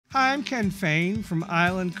Hi, I'm Ken Fain from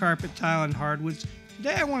Island Carpet Tile and Hardwoods.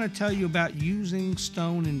 Today I want to tell you about using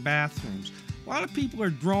stone in bathrooms. A lot of people are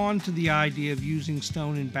drawn to the idea of using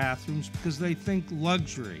stone in bathrooms because they think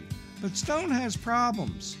luxury. But stone has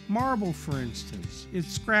problems. Marble, for instance. It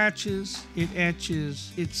scratches, it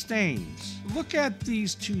etches, it stains. Look at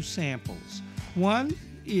these two samples. One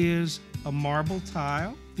is a marble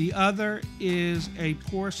tile. The other is a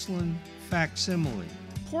porcelain facsimile.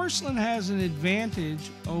 Porcelain has an advantage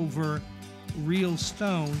over real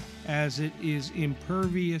stone as it is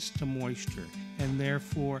impervious to moisture, and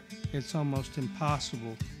therefore it's almost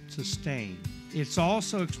impossible to stain. It's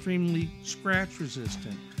also extremely scratch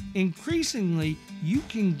resistant. Increasingly, you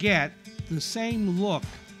can get the same look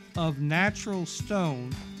of natural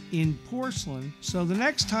stone in porcelain, so the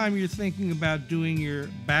next time you're thinking about doing your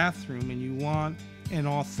bathroom and you want an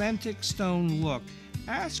authentic stone look,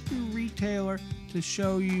 ask your retailer to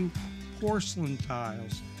show you porcelain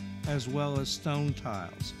tiles as well as stone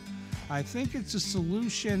tiles. I think it's a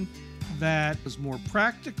solution that is more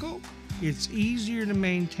practical, it's easier to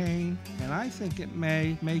maintain, and I think it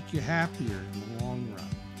may make you happier in the long run.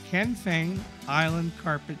 Ken Fain, Island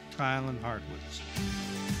Carpet Tile and Hardwoods.